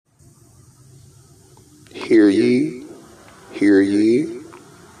Hear ye, hear ye.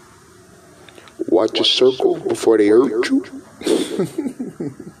 Watch your circle before they hurt you.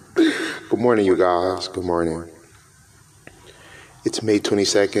 Good morning, you guys. Good morning. It's May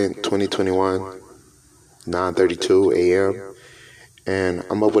 22nd, 2021, 9:32 a.m. And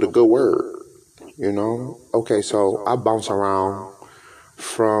I'm up with a good word, you know? Okay, so I bounce around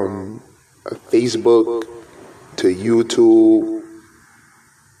from Facebook to YouTube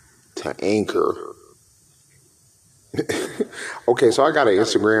to Anchor. Okay, so I got an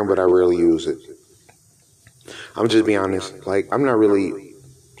Instagram, but I rarely use it. I'm just being honest. Like, I'm not really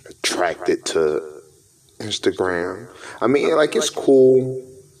attracted to Instagram. I mean, like, it's cool,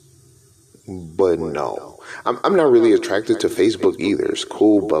 but no. I'm not really attracted to Facebook either. It's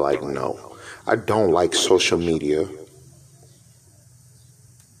cool, but like, no. I don't like social media.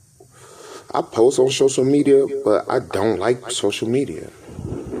 I post on social media, but I don't like social media.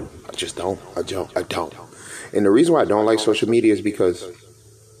 I just don't. I don't. And the reason why I don't like social media is because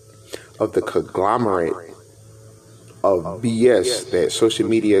of the conglomerate of BS that social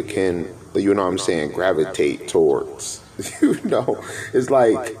media can, you know what I'm saying, gravitate towards. You know, it's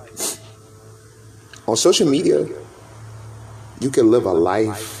like on social media, you can live a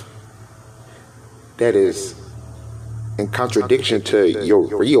life that is in contradiction to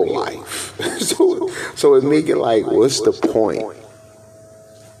your real life. So it make it like, what's the point?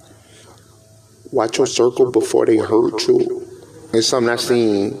 Watch your circle before they hurt you. It's something I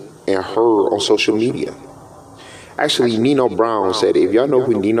seen and heard on social media. Actually, Nino Brown said, if y'all know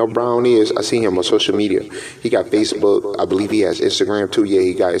who Nino Brown is, I seen him on social media. He got Facebook. I believe he has Instagram too. Yeah,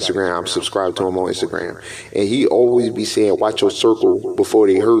 he got Instagram. I'm subscribed to him on Instagram. And he always be saying, watch your circle before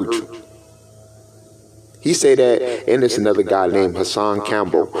they hurt you. He say that, and there's another guy named Hassan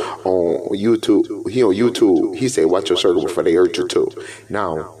Campbell on YouTube. He on YouTube. He say, watch your circle before they hurt you too.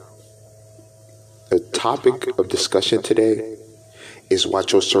 Now, the topic of discussion today is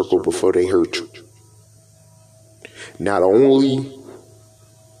watch your circle before they hurt you. Not only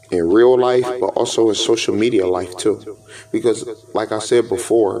in real life, but also in social media life too. Because, like I said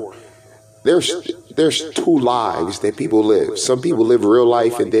before, there's two lives that people live. Some people live real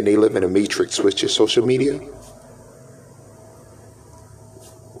life and then they live in a matrix, which is social media.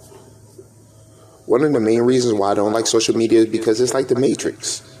 One of the main reasons why I don't like social media is because it's like the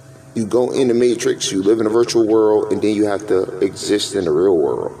matrix. You go in the matrix, you live in a virtual world, and then you have to exist in the real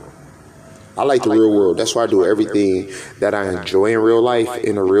world. I like the real world. That's why I do everything that I enjoy in real life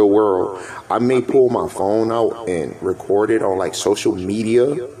in the real world. I may pull my phone out and record it on like social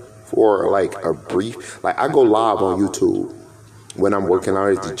media for like a brief, like I go live on YouTube when I'm working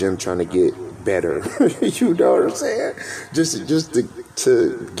out at the gym trying to get better. You know what I'm saying? Just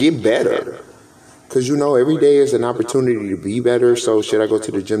to get better. Because, you know, every day is an opportunity to be better. So should I go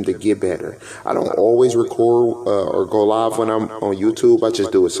to the gym to get better? I don't always record or go live when I'm on YouTube. I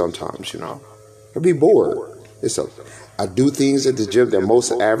just do it sometimes, you know. I'd be bored. I do things at the gym that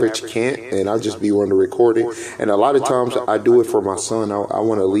most average can't, and I'll just be wanting to record it. And a lot of times I do it for my son. I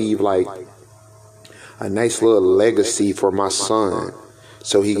want to leave like a nice little legacy for my son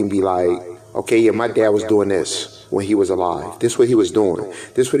so he can be like, okay, yeah, my dad was doing this when he was alive. This is what he was doing.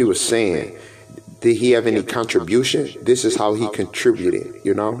 This is what he was saying. Did he have any contribution? This is how he contributed,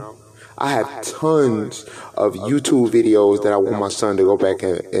 you know? I have tons of YouTube videos that I want my son to go back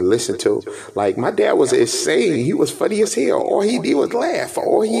and listen to. Like, my dad was insane. He was funny as hell. All he did was laugh.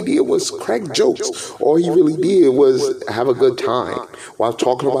 All he did was crack jokes. All he really did was have a good time. While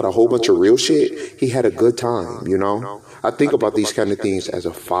talking about a whole bunch of real shit, he had a good time, you know? I think about these kind of things as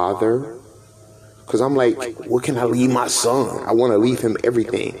a father. Because I'm like, what can I leave my son? I want to leave him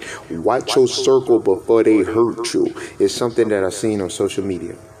everything. Watch your circle before they hurt you. It's something that I've seen on social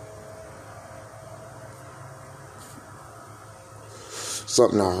media.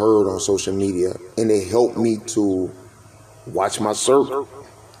 Something I heard on social media. And it helped me to watch my circle.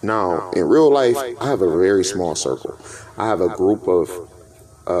 Now, in real life, I have a very small circle. I have a group of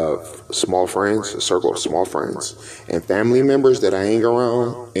small friends, a circle of small friends, and family members that I hang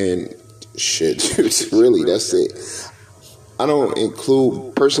around, and shit, really, that's it. I don't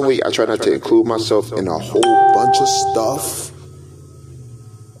include, personally, I try not to include myself in a whole bunch of stuff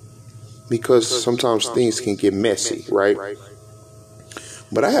because sometimes things can get messy, right?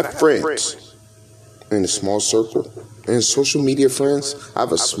 But I have friends in a small circle, and social media friends. I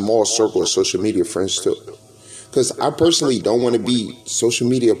have a small circle of social media friends too, because I personally don't want to be social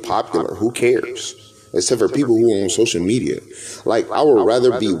media popular. Who cares? Except for people who are on social media. Like, I would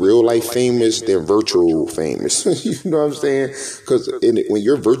rather be real life famous than virtual famous. You know what I'm saying? Because when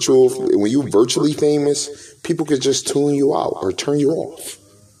you're virtually famous, people can just tune you out or turn you off.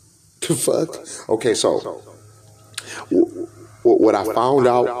 The fuck? Okay, so what I found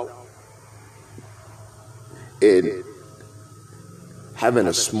out in having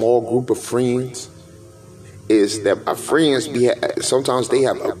a small group of friends is that my friends sometimes they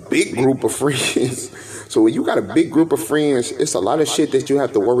have a big group of friends. So when you got a big group of friends, it's a lot of shit that you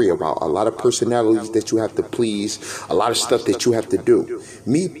have to worry about, a lot of personalities that you have to please, a lot of stuff that you have to do.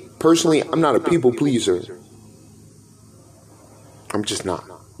 Me personally, I'm not a people pleaser. I'm just not.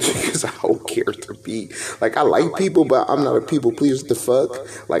 Because I don't care to be. Like, I like people, but I'm not a people pleaser. The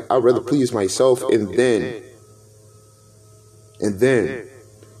fuck? Like, I'd rather please myself and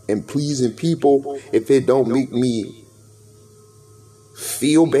pleasing people, if it don't make me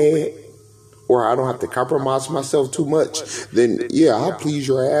feel bad or I don't have to compromise myself too much, then yeah, I'll please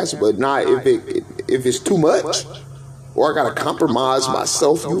your ass, but not if it's too much or I gotta compromise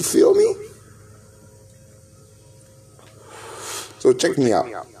myself, you feel me? So check me out.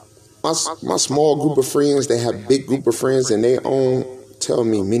 My small group of friends, they have big group of friends and they own tell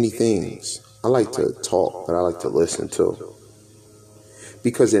me many things. I like to talk, but I like to listen too.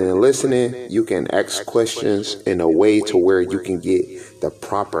 Because in listening, you can ask questions in a way to where you can get the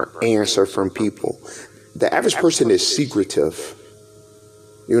proper answer from people. The average person is secretive.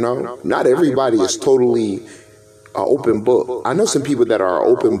 You know, not everybody is totally an open book. I know some people that are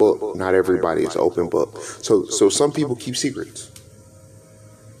open book. Not everybody is open book. So some people keep secrets.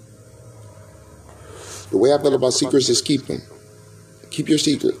 The way I feel about secrets is keep them. Keep your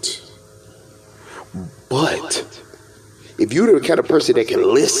secrets. But if you're the kind of person that can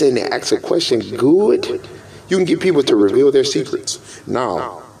listen and ask a question good, you can get people to reveal their secrets.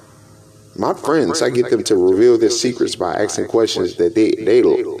 Now, my friends, I get them to reveal their secrets by asking questions that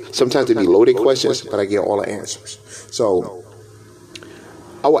they sometimes they be loaded questions, but I get all the answers. So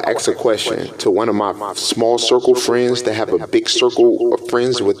I will ask a question to one of my small circle friends that have a big circle of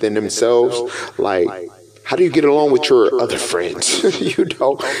friends within themselves, like, how do you get along with your other friends? You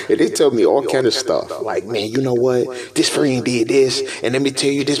know, and they tell me all kind of stuff. Like, man, you know what? This friend did this, and let me tell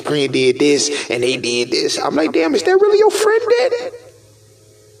you, this friend did this, and they did this. I'm like, damn, is that really your friend, Daddy?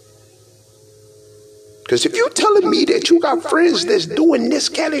 Because if you're telling me that you got friends that's doing this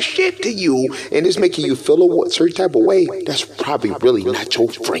kind of shit to you, and it's making you feel a certain type of way, that's probably really not your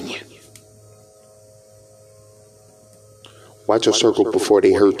friend. Watch your circle before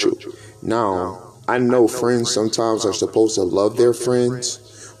they hurt you. Now, I know friends sometimes are supposed to love their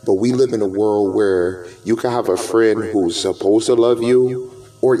friends, but we live in a world where you can have a friend who's supposed to love you,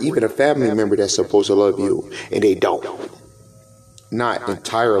 or even a family member that's supposed to love you, and they don't. Not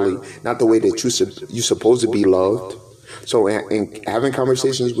entirely, not the way that you're supposed to be loved. So in having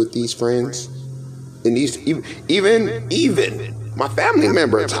conversations with these friends, and these even my family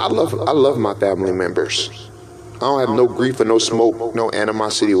members, I love my family members. I don't have no grief or no smoke, no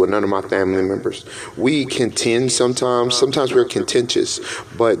animosity with none of my family members. We contend sometimes. Sometimes we're contentious,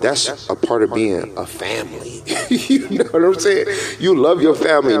 but that's a part of being a family. You know what I'm saying? You love your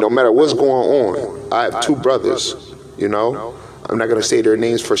family no matter what's going on. I have two brothers, you know. I'm not going to say their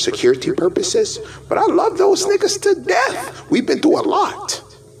names for security purposes, but I love those niggas to death. We've been through a lot.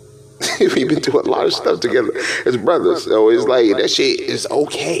 We've been through a lot of stuff together as brothers. So it's like, that shit is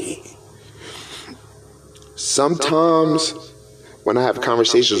okay. Sometimes when I have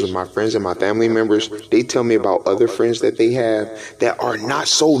conversations with my friends and my family members, they tell me about other friends that they have that are not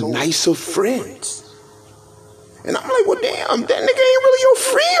so nice of friends. And I'm like, well, damn, that nigga ain't really your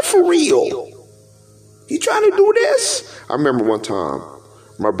friend for real. He trying to do this? I remember one time,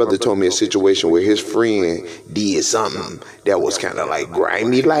 my brother told me a situation where his friend did something that was kind of like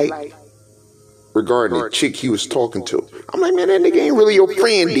grimy, like, regarding the chick he was talking to. I'm like, man, that nigga ain't really your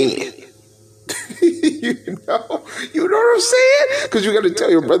friend then. You know what I'm saying? Because you got to tell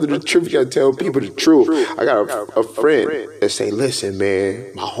your brother the truth. You got to tell people the truth. I got a friend that say, listen,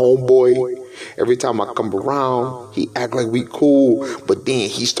 man, my homeboy, every time I come around, he act like we cool, but then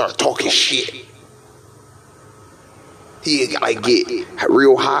he start talking shit. He like get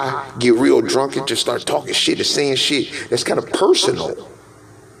real high, get real drunk, and just start talking shit and saying shit that's kind of personal.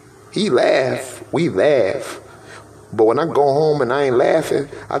 He laugh, we laugh. But when I go home and I ain't laughing,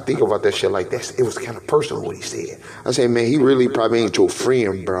 I think about that shit like this. It was kind of personal what he said. I say, man, he really probably ain't your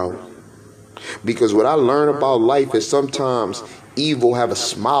friend, bro. Because what I learned about life is sometimes evil have a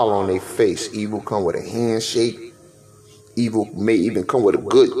smile on their face. Evil come with a handshake. Evil may even come with a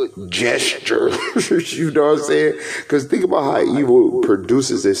good gesture. You know what I'm saying? Because think about how evil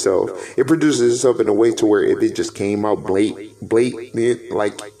produces itself. It produces itself in a way to where if it just came out blatant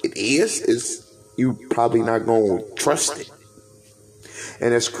like it is you probably not going to trust it.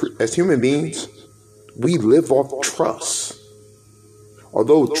 And as human beings, we live off trust.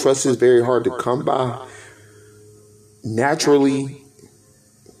 Although trust is very hard to come by, naturally,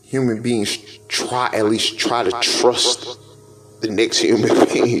 human beings at least try to trust the next human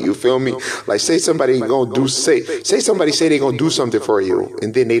being. You feel me? Like, say somebody say they're gonna do something for you,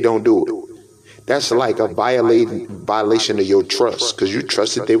 and then they don't do it. That's like a violation of your trust, because you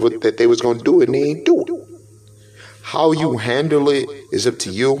trusted that they was gonna do it, and they ain't do it. How you handle it is up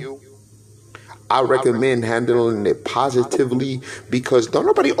to you. I recommend handling it positively, because don't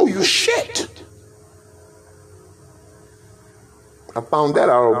nobody owe you shit. I found that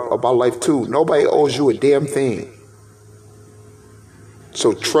out about life too. Nobody owes you a damn thing.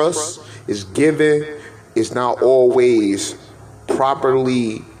 So trust is given. It's not always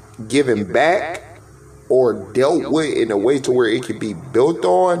properly given back or dealt with in a way to where it can be built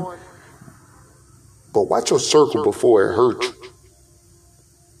on. But watch your circle before it hurts you.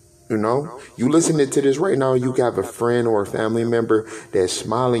 You know, you listening to this right now, you got a friend or a family member that's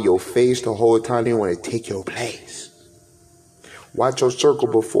smiling your face the whole time they want to take your place. Watch your circle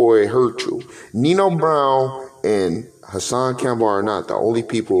before it hurt you. Nino Brown and Hassan Campbell are not the only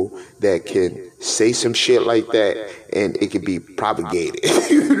people that can say some shit like that and it can be propagated.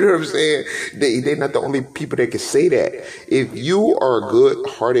 You know what I'm saying? They're not the only people that can say that. If you are a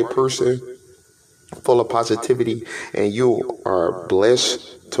good-hearted person, full of positivity, and you are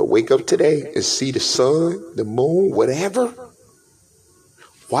blessed to wake up today and see the sun, the moon, whatever,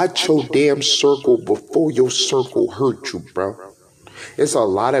 watch your damn circle before your circle hurt you, bro. It's a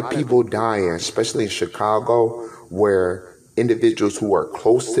lot of people dying, especially in Chicago, where individuals who are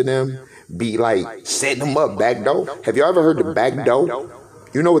close to them be like setting them up back door. Have you ever heard the back door?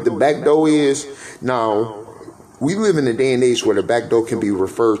 You know what the back door is? Now, we live in a day and age where the back door can be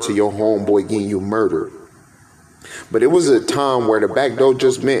referred to your homeboy getting you murdered. But it was a time where the back door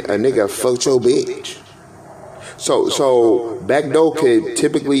just meant a nigga fucked your bitch. So back door could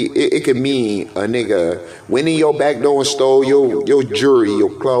typically, it could mean a nigga went in your back door and stole your jewelry,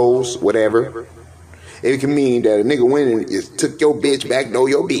 your clothes, whatever. It can mean that a nigga went and took your bitch back door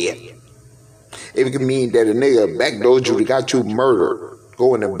your bed. It can mean that a nigga backdoored you to got you murdered.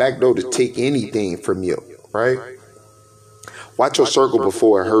 Go in the back door to take anything from you, right? Watch your circle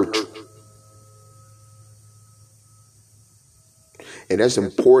before it hurts you. And that's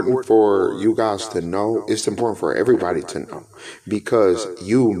important for you guys to know. It's important for everybody to know, because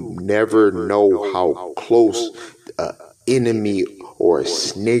you never know how close an enemy or a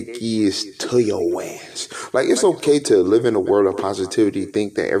snake is to your ass. Like, it's okay to live in a world of positivity,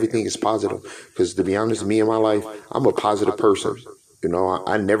 think that everything is positive. Because to be honest, me in my life, I'm a positive person. You know,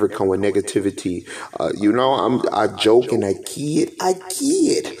 I never come with negativity. I joke and I kid,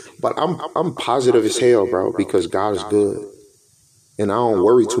 but I'm positive as hell, bro, because God is good. And I don't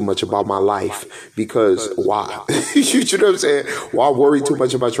worry too much about my life, because why? You know what I'm saying? Why worry too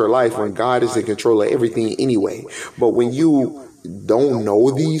much about your life when God is in control of everything anyway? But when you don't know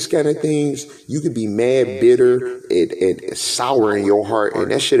these kind of things, you could be mad, bitter, and sour in your heart,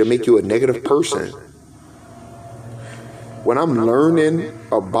 and that shit'll make you a negative person. What I'm learning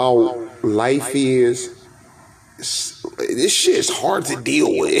about life is, this shit is hard to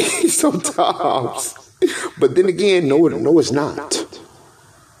deal with sometimes. But then again, no, it's not.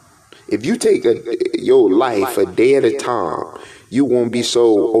 If you take your life a day at a time, you won't be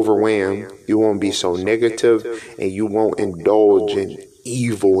so overwhelmed, you won't be so negative, and you won't indulge in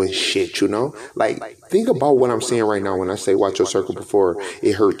evil and shit, you know? Like, think about what I'm saying right now when I say watch your circle before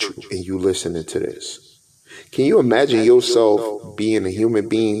it hurts you, and you listening to this. Can you imagine yourself being a human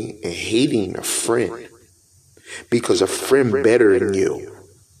being and hating a friend because a friend better than you?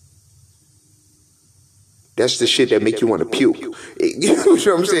 That's the shit that make you want to puke. You know what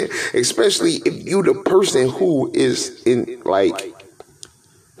I'm saying? Especially if you the person who is in, like,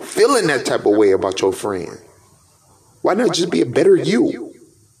 feeling that type of way about your friend. Why not just be a better you?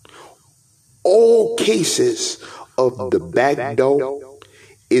 All cases of the back door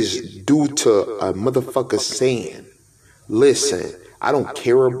is due to a motherfucker saying, listen, I don't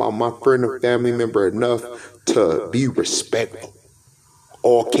care about my friend or family member enough to be respectful.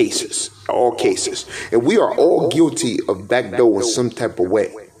 All cases. And we are all guilty of backdoor in some type of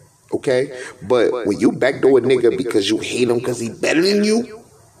way. Okay? But when you backdoor a nigga because you hate him because he's better than you,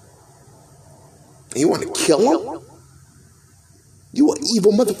 and you want to kill him, you an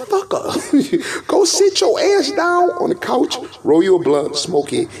evil motherfucker. Go sit your ass down on the couch, roll you a blunt,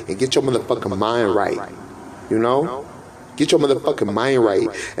 smoke it, and get your motherfucking mind right. You know? Get your motherfucking mind right.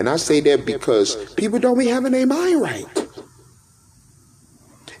 And I say that because people don't be having their mind right.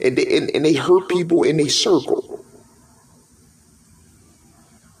 And they hurt people in their circle.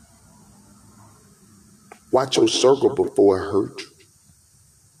 Watch your circle before it hurts you.